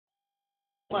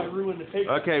Might ruin the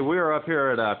picture. Okay, we are up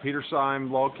here at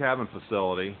Petersheim Log Cabin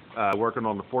Facility, working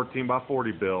on the 14 by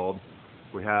 40 build.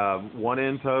 We have one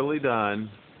end totally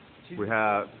done. We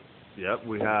have,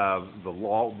 we have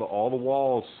all the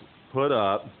walls put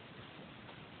up.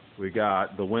 We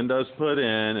got the windows put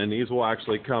in, and these will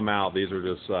actually come out. These are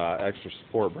just extra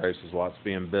support braces while it's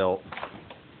being built.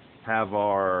 Have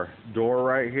our door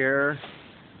right here.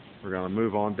 We're going to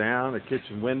move on down the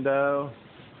kitchen window.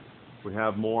 We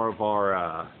have more of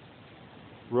our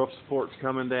roof supports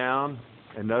coming down,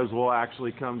 and those will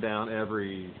actually come down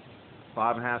every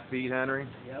 5.5 feet, Henry.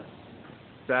 Yep.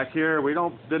 Back here, we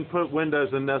didn't put windows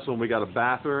in this one. We got a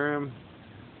bathroom,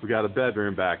 we got a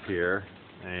bedroom back here,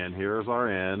 and here's our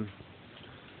end.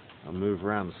 I'll move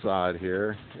around the side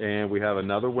here, and we have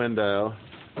another window.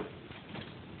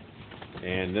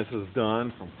 And this is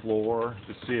done from floor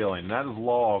to ceiling. That is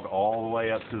log all the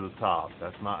way up to the top.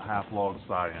 That's not half log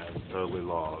siding, it's totally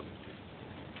log.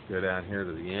 Go down here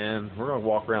to the end. We're going to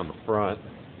walk around the front.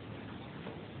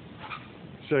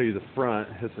 Show you the front.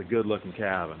 It's a good looking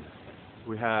cabin.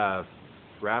 We have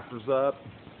rafters up,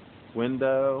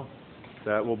 window.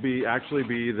 That will actually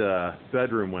be the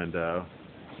bedroom window.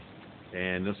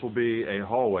 And this will be a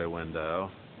hallway window.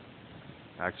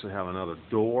 Actually have another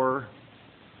door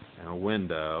and a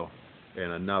window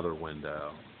and another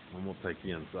window, and we'll take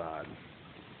you inside.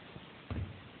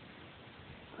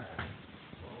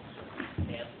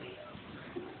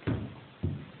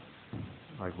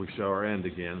 Like we show our end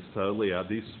again, it's totally up.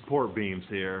 These support beams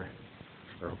here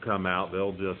will come out.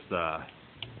 They'll just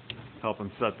help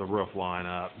them set the roof line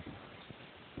up.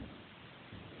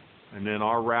 And then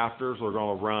our rafters are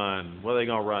going to run, what are they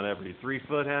going to run, every 3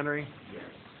 foot, Henry? Yes.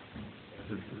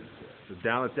 So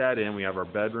down at that end, we have our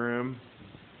bedroom,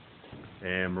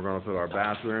 and we're going to put our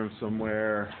bathroom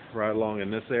somewhere right along in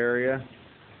this area,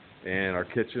 and our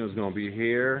kitchen is going to be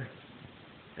here,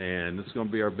 and this is going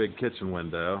to be our big kitchen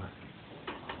window.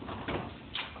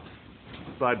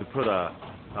 Decided to put a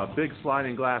big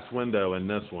sliding glass window in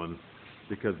this one,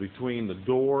 because between the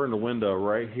door and the window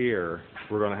right here,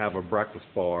 we're going to have a breakfast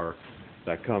bar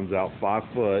that comes out 5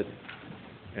 foot,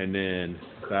 and then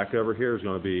back over here is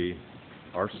going to be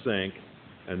our sink,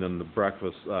 and then the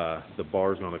breakfast, the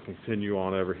bar is going to continue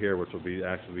on over here, which will be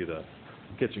actually the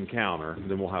kitchen counter. And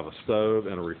then we'll have a stove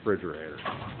and a refrigerator.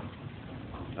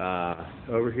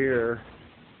 Over here,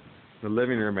 the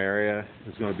living room area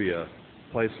is going to be a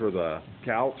place for the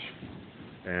couch,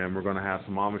 and we're going to have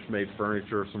some Amish-made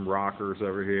furniture, some rockers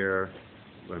over here.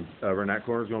 And over in that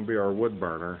corner is going to be our wood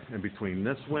burner. And between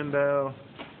this window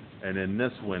and then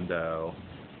this window,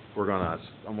 I'm going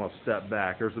to step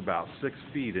back. There's about 6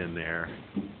 feet in there,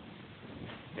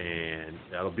 and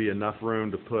that'll be enough room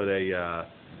to put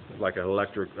like an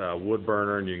electric wood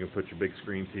burner, and you can put your big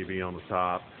screen TV on the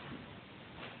top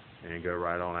and go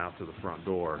right on out to the front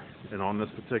door. And on this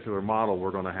particular model,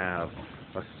 we're going to have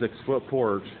a 6-foot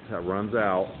porch that runs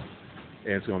out,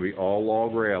 and it's going to be all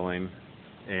log railing,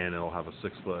 and it'll have a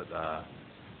 6-foot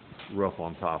roof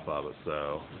on top of it.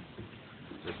 So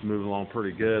it's moving along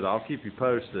pretty good. I'll keep you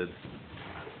posted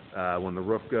when the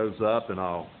roof goes up, and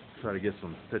I'll try to get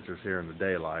some pictures here in the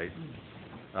daylight.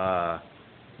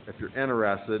 If you're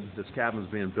interested, this cabin's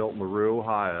being built in LaRue,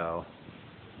 Ohio.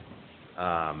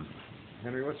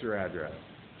 Henry, what's your address?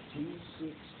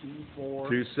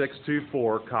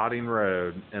 2624 Cotting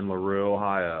Road in LaRue,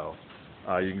 Ohio.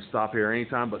 You can stop here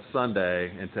anytime but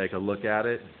Sunday and take a look at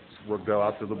it. We'll go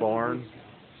out to the barn.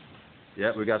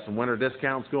 Yep, we got some winter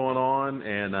discounts going on,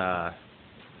 and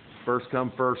first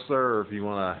come, first serve. You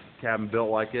want a cabin built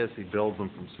like this, he builds them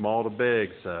from small to big.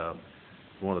 So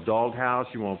you want a dog house,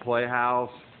 you want a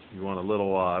playhouse, you want a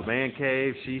little man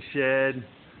cave, she shed,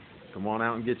 come on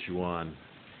out and get you one.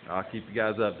 I'll keep you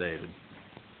guys updated.